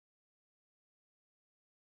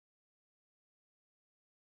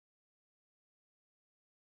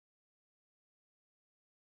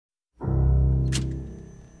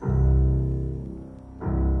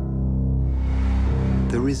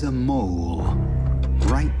There is a mole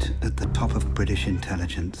right at the top of British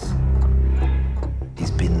intelligence.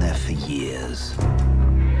 He's been there for years.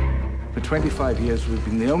 For 25 years, we've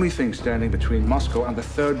been the only thing standing between Moscow and the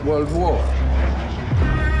Third World War.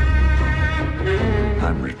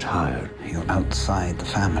 I'm retired. You're outside the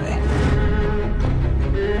family.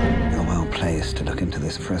 You're well placed to look into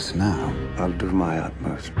this for us now. I'll do my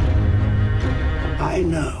utmost. I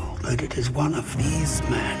know that it is one of these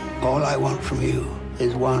men. All I want from you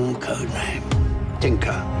is one code name.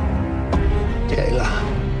 Tinker. Jailer.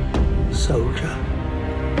 Soldier.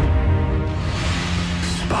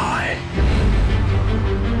 Spy.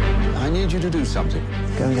 I need you to do something.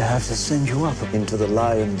 I'm going to have to send you up into the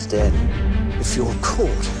lion's den. If you're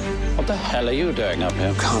caught... What the hell are you doing up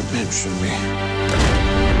here? Can't mention me.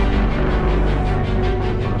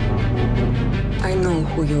 I know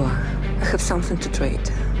who you are. I have something to trade.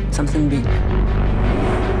 Something big.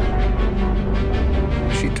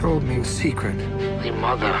 She told me a secret. The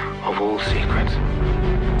mother of all secrets.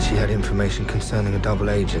 She had information concerning a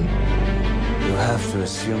double agent. You have to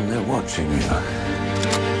assume they're watching you.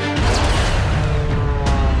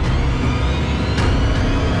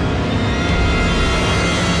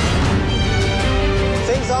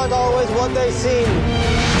 Things aren't always what they seem.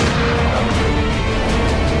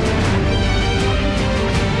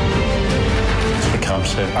 It's become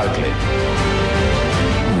so ugly.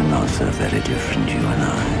 We're not so very different, you and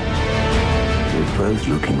I. We're both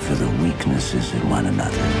looking for the weaknesses in one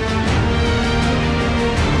another.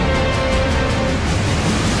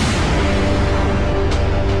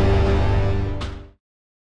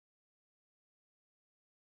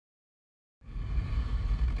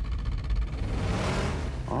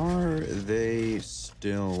 Are they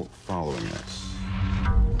still following us?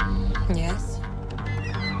 Yes.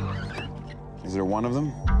 Is there one of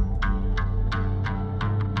them?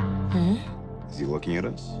 Hmm? Is he looking at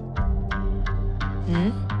us?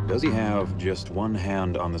 Hmm? Does he have just one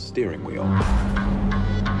hand on the steering wheel?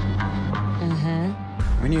 Mm-hmm.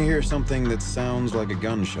 When you hear something that sounds like a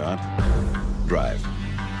gunshot, drive.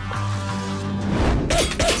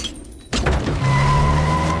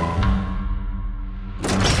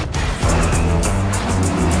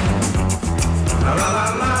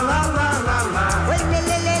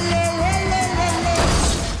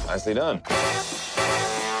 Nicely done.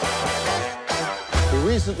 We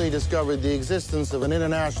recently discovered the existence of an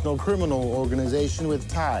international criminal organization with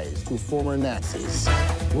ties to former Nazis.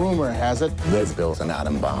 Rumor has it they've built an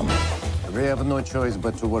atom bomb. We have no choice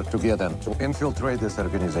but to work together to infiltrate this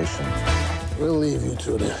organization. We'll leave you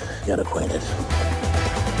two to get acquainted.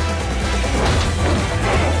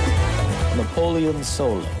 Napoleon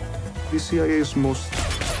Solo. The CIA's most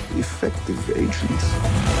effective agent.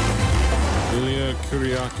 Ilya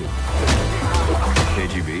Kuryakov.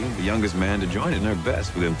 KGB, the youngest man to join it in their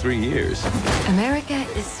best within 3 years. America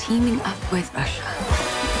is teaming up with Russia.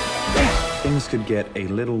 Things could get a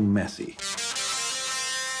little messy.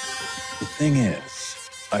 The thing is,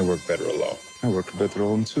 I work better alone. I work better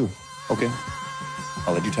alone, too. Okay,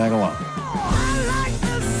 I'll let you tag along.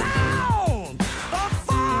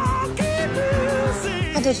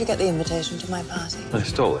 How did you get the invitation to my party? I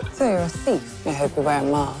stole it. So you're a thief. I hope you wear a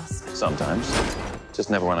mask. Sometimes. Just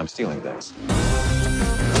never when I'm stealing things.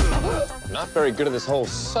 Not very good at this whole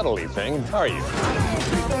subtlety thing, are you?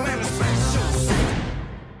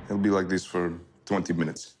 He'll be like this for 20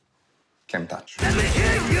 minutes. Can't touch.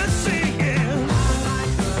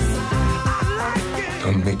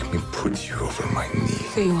 Don't make me put you over my knee.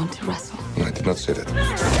 So you want to wrestle? No, I did not say that.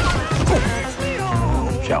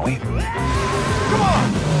 Shall we? Come on!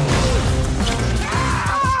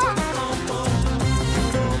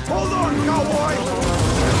 Hold on, cowboy!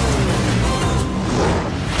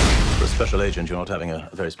 For a special agent, you're not having a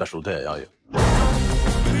very special day, are you?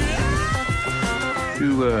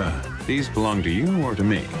 Do, these belong to you or to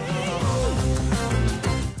me?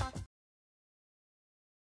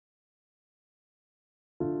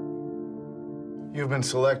 You've been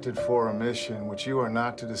selected for a mission which you are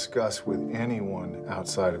not to discuss with anyone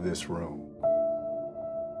outside of this room.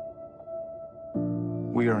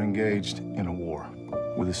 We are engaged in a war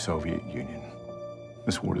with the Soviet Union.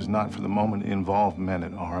 This war does not, for the moment, involve men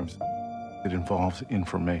at arms. It involves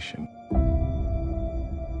information.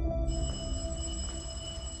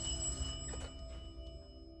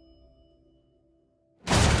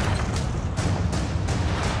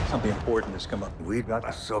 Something important has come up. We've got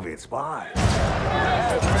a Soviet spy.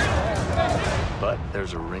 But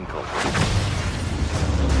there's a wrinkle.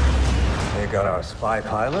 They got our spy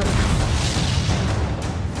pilot.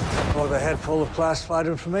 Or the head full of classified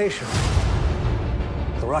information.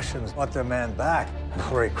 The Russians want their man back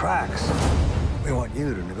before he cracks. We want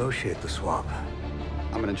you to negotiate the swap.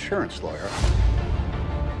 I'm an insurance lawyer.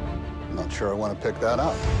 I'm not sure I want to pick that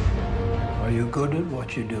up. Are you good at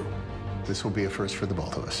what you do? This will be a first for the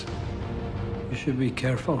both of us. You should be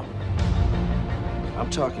careful. I'm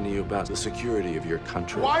talking to you about the security of your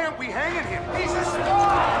country. Why aren't we hanging him? He's a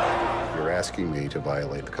spy! You're asking me to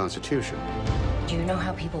violate the Constitution. Do you know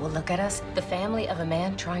how people will look at us? The family of a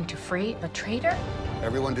man trying to free a traitor?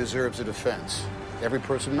 Everyone deserves a defense. Every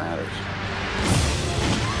person matters.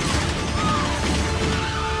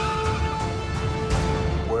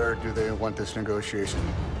 Where do they want this negotiation?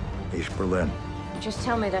 East Berlin. Just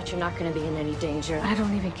tell me that you're not going to be in any danger. I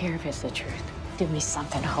don't even care if it's the truth. Give me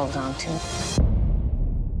something to hold on to.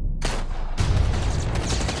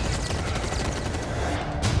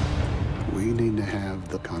 We need to have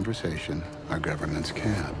the conversation our governments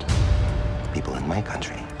can't. People in my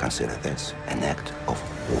country consider this an act of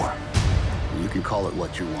war. You can call it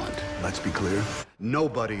what you want. Let's be clear.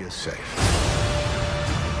 Nobody is safe.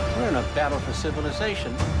 We're in a battle for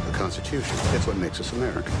civilization. The Constitution, it's what makes us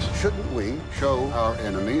Americans. Shouldn't we show our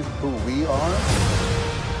enemies who we are?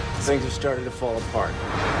 Things have started to fall apart.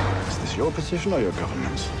 Is this your position or your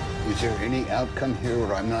government's? Is there any outcome here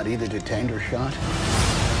where I'm not either detained or shot?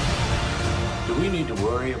 Do we need to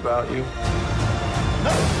worry about you?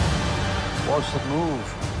 No! What's the move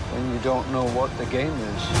when you don't know what the game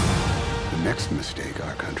is? The next mistake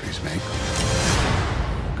our countries make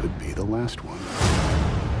could be the last one.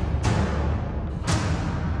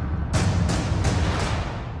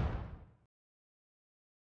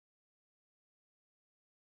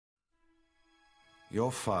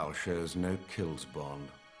 Your file shows no kills bond,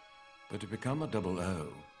 but to become a 00,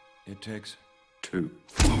 it takes 2.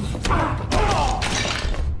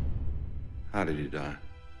 How did he die?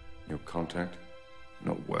 Your contact?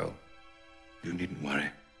 Not well. You needn't worry.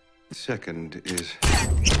 The second is...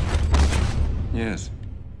 Yes.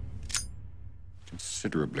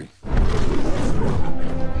 Considerably.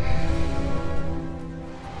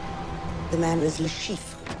 The man was Le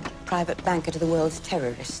Chiffre, private banker to the world's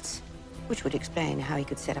terrorists. Which would explain how he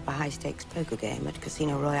could set up a high-stakes poker game at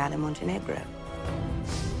Casino Royale in Montenegro.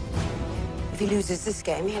 If he loses this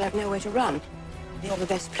game, he'll have nowhere to run. You're the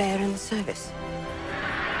best player in the service.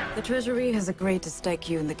 The Treasury has agreed to stake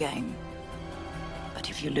you in the game. But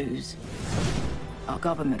if you lose, our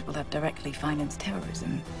government will have directly financed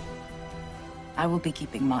terrorism. I will be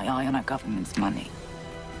keeping my eye on our government's money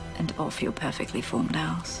and off your perfectly formed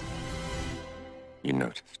house. You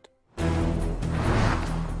noticed.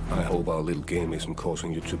 I hope our little game isn't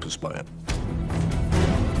causing you to perspire.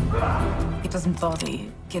 It doesn't bother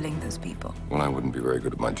you, killing those people. Well, I wouldn't be very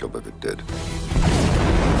good at my job if it did.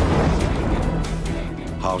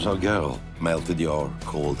 How's our girl? Melted your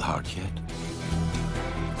cold heart yet?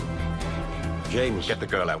 James, get the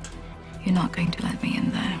girl out. You're not going to let me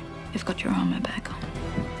in there. You've got your armor back on.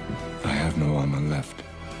 I have no armor left.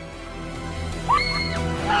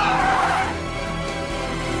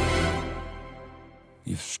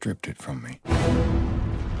 You've stripped it from me.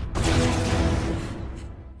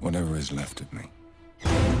 Whatever is left of me.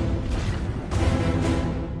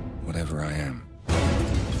 Whatever I am.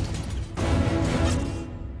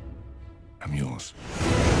 I'm yours.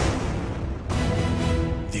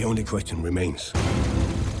 The only question remains.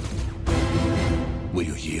 Will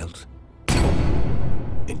you yield?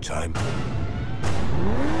 In time?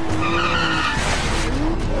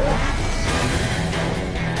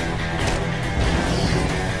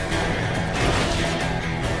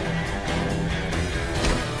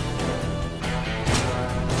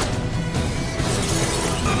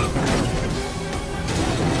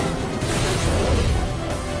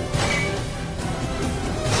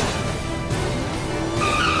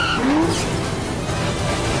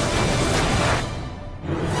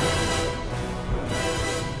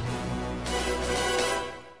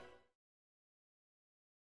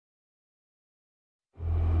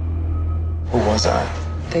 Who was I?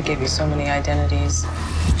 They gave you so many identities.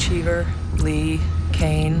 Cheever, Lee,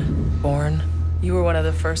 Kane, Bourne. You were one of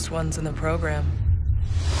the first ones in the program.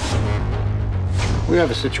 We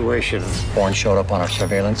have a situation. Bourne showed up on our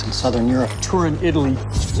surveillance in Southern Europe. Tour in Italy.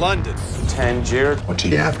 London. Tangier. What's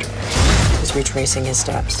he after? He's retracing his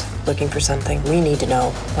steps, looking for something. We need to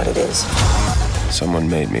know what it is. Someone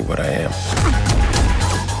made me what I am.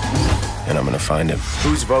 And I'm gonna find him.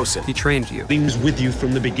 Who's Vosen? He trained you. He was with you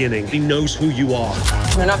from the beginning. He knows who you are.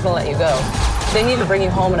 They're not gonna let you go. They need to bring you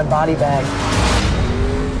home in a body bag.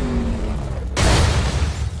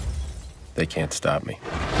 They can't stop me.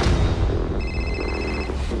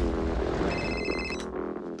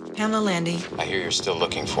 Hello, Landy. I hear you're still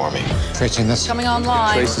looking for me. Tracing this. Coming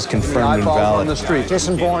online. Trace is confirmed invalid. On the street.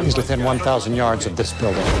 Jason Bourne is within 1,000 yards of this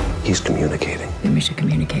building. He's communicating. Then we should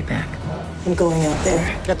communicate back. I'm going out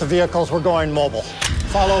there. Get the vehicles, we're going mobile.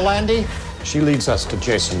 Follow Landy. She leads us to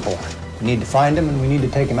Jason Bourne. We need to find him and we need to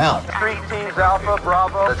take him out. 3 teams Alpha,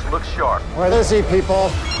 Bravo. Let's look sharp. Where is he,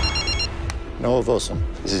 people? Noah Wilson.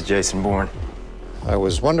 This is Jason Bourne. I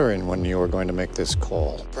was wondering when you were going to make this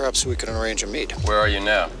call. Perhaps we could arrange a meet. Where are you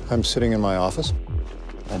now? I'm sitting in my office.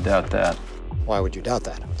 I doubt that. Why would you doubt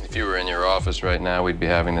that? If you were in your office right now, we'd be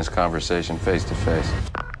having this conversation face to face.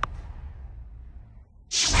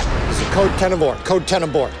 This is code 10 aboard. Code 10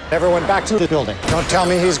 aboard. Everyone back to the building. Don't tell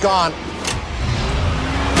me he's gone.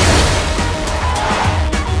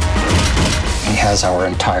 He has our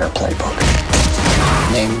entire playbook.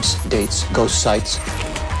 Names, dates, ghost sites.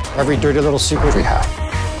 Every dirty little secret we have.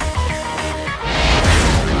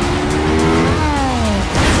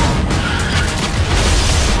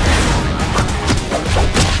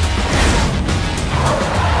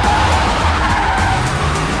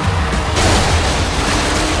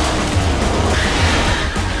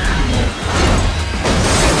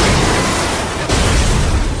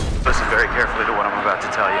 Listen very carefully to what I'm about to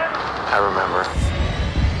tell you.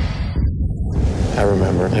 I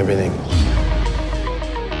remember everything.